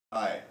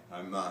Hi,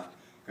 I'm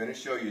going to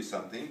show you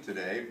something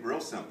today,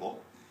 real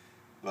simple,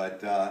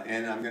 but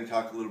and I'm going to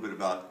talk a little bit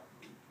about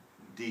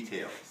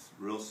details,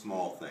 real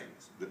small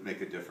things that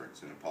make a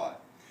difference in a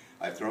pot.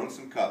 I've thrown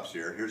some cups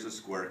here. Here's a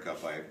square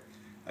cup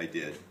I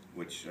did,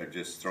 which I've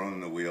just thrown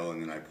in the wheel,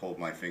 and then I pulled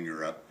my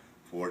finger up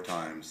 4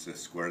 times to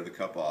square the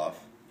cup off.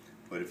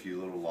 Put a few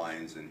little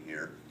lines in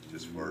here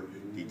just for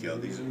detail.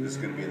 This is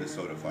going to be in the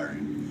soda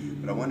firing.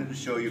 But I wanted to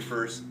show you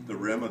first the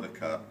rim of the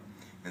cup.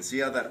 And see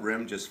how that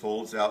rim just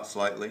folds out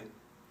slightly?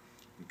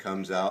 It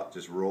comes out,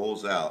 just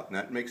rolls out. And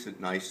that makes it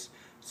nice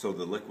so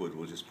the liquid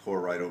will just pour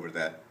right over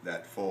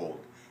that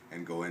fold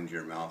and go into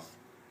your mouth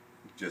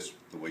just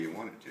the way you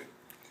want it to.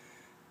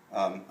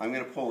 I'm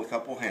going to pull I'm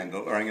going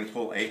to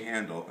pull a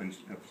handle and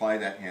apply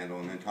that handle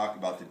and then talk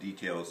about the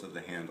details of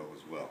the handle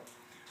as well.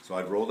 So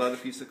I've rolled out a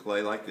piece of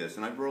clay like this,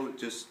 and I've rolled it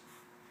just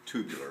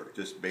tubular,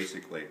 just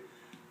basically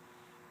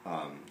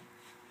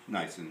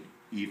nice and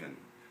even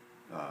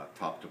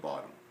top to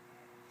bottom.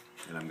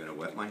 And I'm going to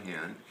wet my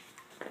hand,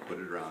 put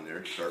it around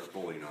there, start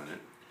pulling on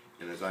it.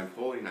 And as I'm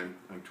pulling, I'm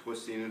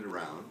twisting it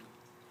around.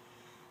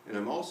 And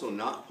I'm also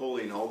not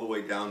pulling all the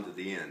way down to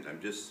the end.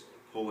 I'm just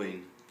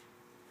pulling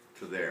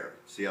to there.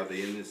 See how the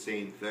end is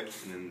staying thick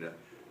and then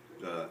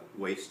the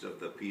waist of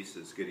the piece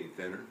is getting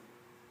thinner?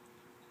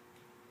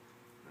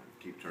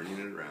 I keep turning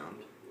it around.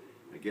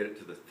 I get it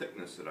to the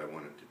thickness that I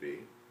want it to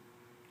be.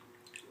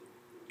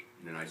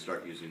 And then I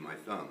start using my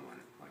thumb on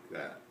it, like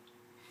that.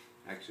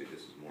 Actually, this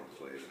is more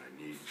clay than I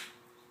need.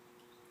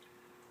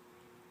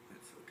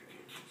 That's okay.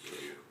 I'll show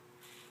you.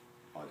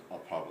 I'll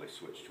probably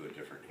switch to a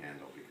different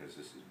handle because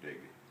this is big.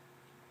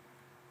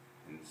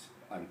 And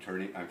I'm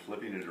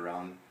flipping it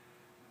around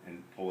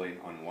and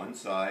pulling on one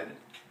side,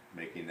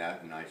 making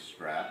that a nice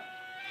strap.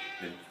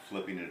 Then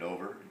flipping it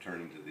over and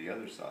turning to the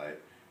other side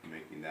and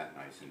making that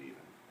nice and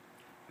even.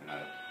 And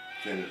I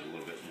thin it a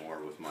little bit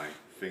more with my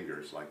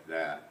fingers like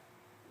that.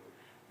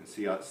 And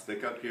see how it's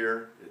thick up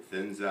here? It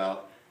thins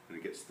out. And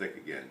it gets thick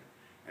again.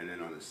 And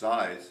then on the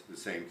sides, the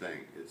same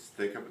thing. It's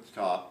thick up at the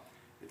top,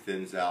 it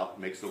thins out,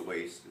 makes a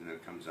waist, and then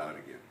it comes out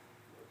again.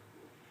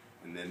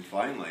 And then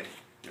finally,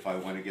 if I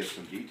want to get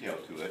some detail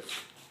to it,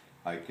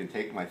 I can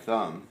take my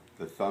thumb,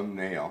 the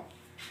thumbnail,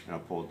 and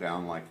I'll pull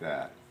down like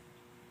that.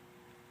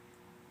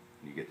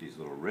 And you get these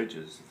little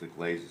ridges that the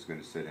glaze is going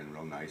to sit in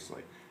real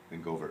nicely.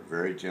 Then go over it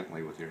very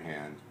gently with your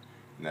hand,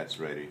 and that's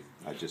ready.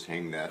 I just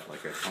hang that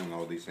like I hung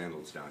all these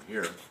handles down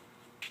here.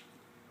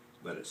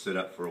 Let it sit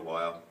up for a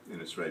while,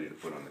 and it's ready to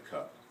put on the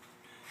cup.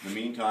 In the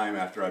meantime,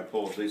 after I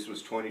pulled, this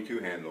was 22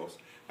 handles,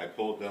 I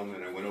pulled them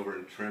and I went over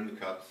and trimmed the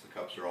cups. The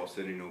cups are all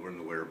sitting over in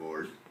the wear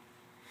board.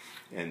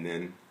 And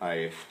then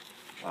I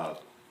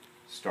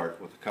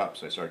start with the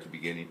cups. I start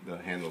the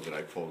handle that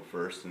I pulled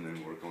first, and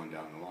then work on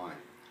down the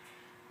line.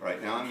 All right,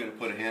 now I'm going to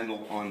put a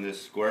handle on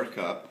this squared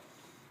off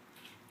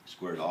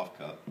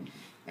cup.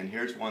 And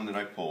here's one that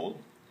I pulled.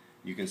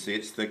 You can see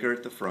it's thicker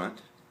at the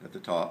front, at the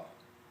top.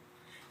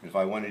 If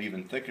I want it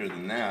even thicker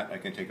than that, I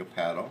can take a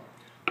paddle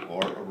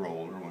or a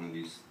roller, one of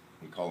these,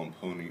 we call them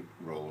pony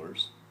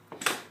rollers,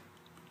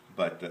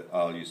 but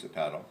I'll use a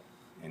paddle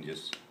and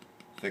just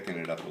thicken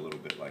it up a little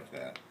bit like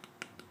that.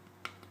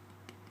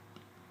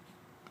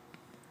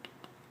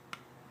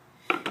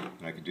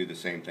 And I could do the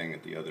same thing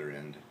at the other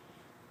end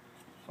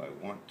if I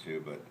want to,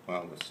 but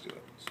well, let's do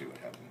it, see what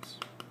happens.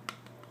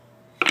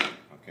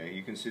 Okay,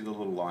 you can see the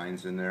little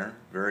lines in there,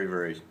 very,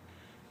 very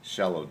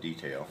shallow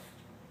detail.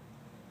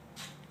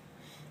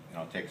 And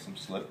I'll take some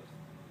slip,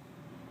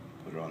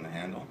 put it on the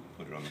handle,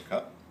 put it on the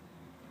cup,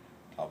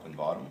 top and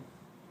bottom,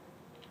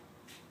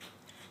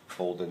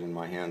 fold it in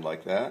my hand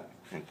like that,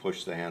 and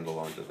push the handle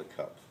onto the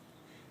cup.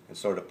 And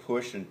sort of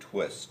push and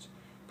twist.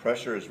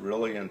 Pressure is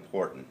really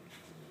important.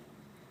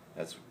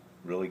 That's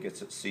really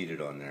gets it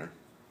seated on there.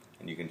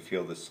 And you can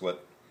feel the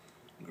slip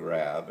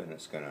grab, and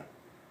it's going to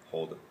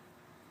hold it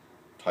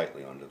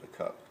tightly onto the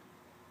cup.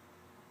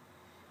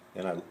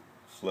 Then I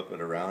flip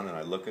it around and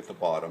I look at the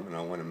bottom, and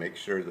I want to make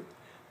sure that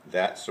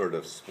that sort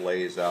of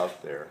splays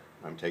out there.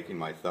 I'm taking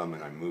my thumb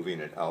and I'm moving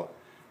it out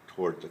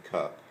toward the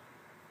cup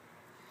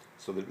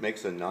so that it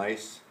makes a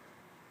nice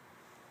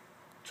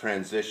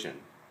transition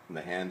from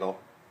the handle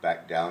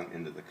back down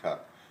into the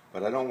cup.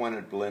 But I don't want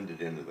to blend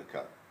it into the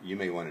cup. You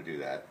may want to do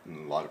that,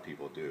 and a lot of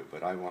people do,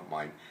 but I want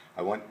mine.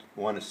 I want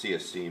to see a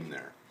seam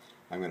there.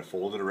 I'm going to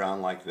fold it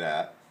around like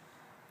that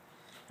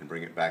and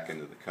bring it back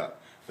into the cup.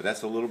 But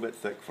that's a little bit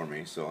thick for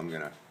me, so I'm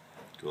going to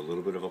do a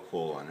little bit of a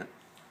pull on it.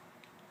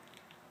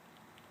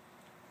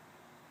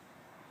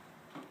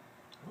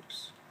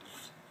 Oops,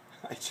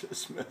 I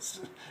just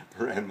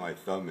ran my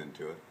thumb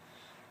into it.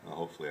 Well,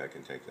 hopefully I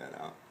can take that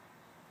out.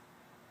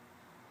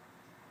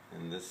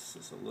 And this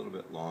is a little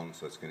bit long,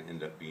 so it's going to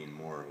end up being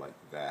more like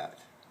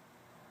that.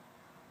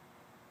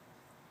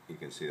 You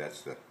can see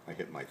I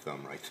hit my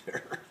thumb right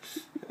there.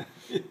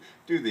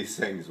 Do these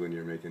things when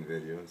you're making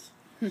videos.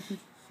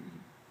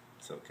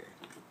 It's okay.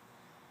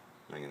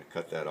 I'm going to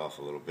cut that off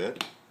a little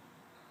bit.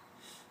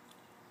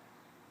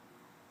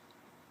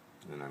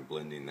 And I'm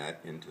blending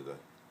that into the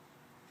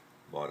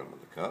bottom of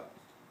the cup.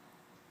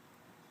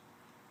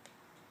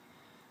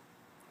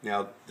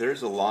 Now,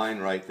 there's a line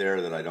right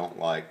there that I don't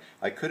like.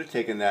 I could have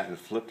taken that and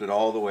flipped it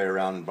all the way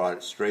around and brought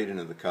it straight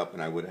into the cup,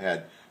 and I would have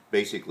had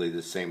basically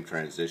the same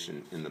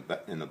transition in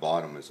the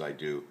bottom as I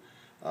do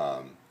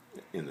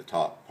in the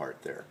top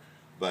part there.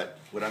 But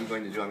what I'm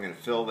going to do, I'm going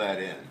to fill that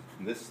in.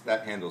 And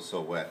that handle's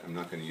so wet, I'm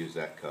not going to use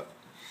that cup.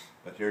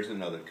 But here's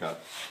another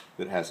cup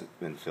that hasn't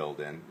been filled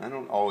in. I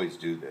don't always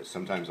do this.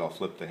 Sometimes I'll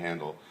flip the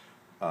handle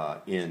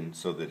in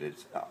so that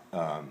it's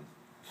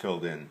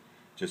filled in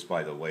just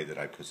by the way that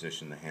I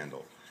position the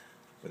handle.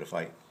 But if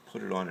I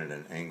put it on at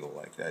an angle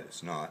like that,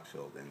 it's not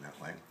filled in that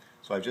way.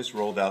 So I've just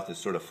rolled out this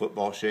sort of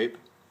football shape,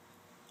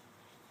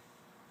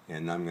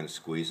 and I'm going to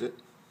squeeze it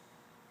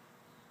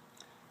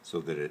so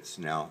that it's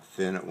now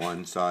thin at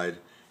one side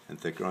and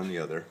thicker on the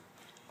other.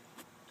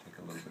 Take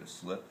a little bit of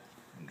slip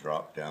and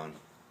drop down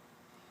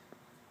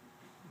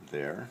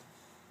there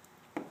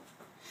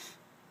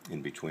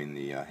in between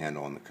the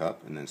handle and the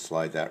cup, and then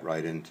slide that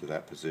right into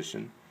that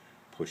position.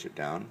 Push it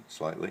down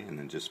slightly, and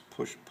then just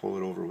pull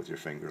it over with your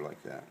finger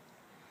like that.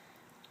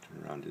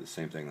 Turn around, do the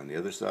same thing on the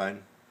other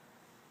side,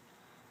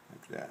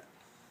 like that.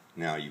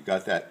 Now you've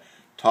got that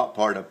top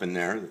part up in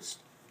there that's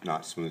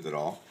not smooth at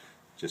all.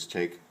 Just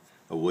take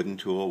a wooden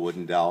tool,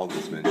 wooden dowel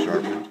that's been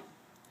sharpened,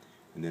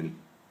 and then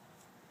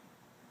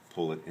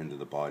pull it into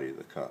the body of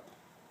the cup.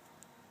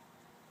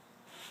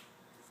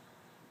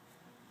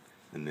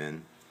 And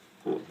then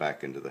pull it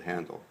back into the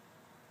handle.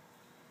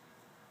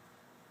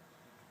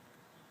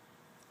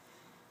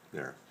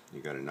 There, you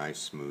got a nice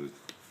smooth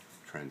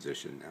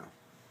transition now.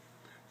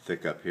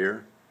 Thick up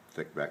here,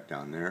 thick back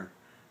down there.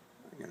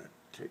 I'm going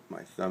to take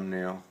my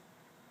thumbnail,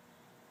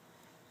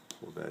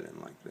 pull that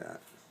in like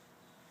that.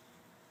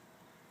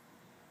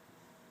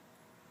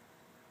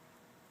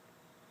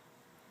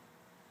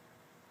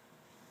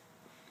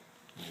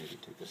 Maybe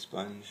take a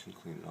sponge and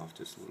clean it off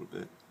just a little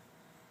bit.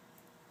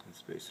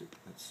 That's basic.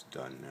 That's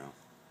done now.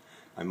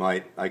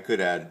 I could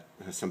add,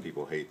 some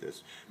people hate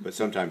this, but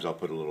sometimes I'll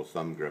put a little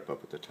thumb grip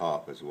up at the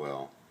top as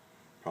well.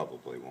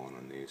 Probably won't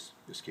on these.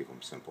 Just keep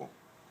them simple.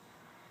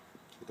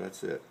 So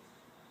that's it.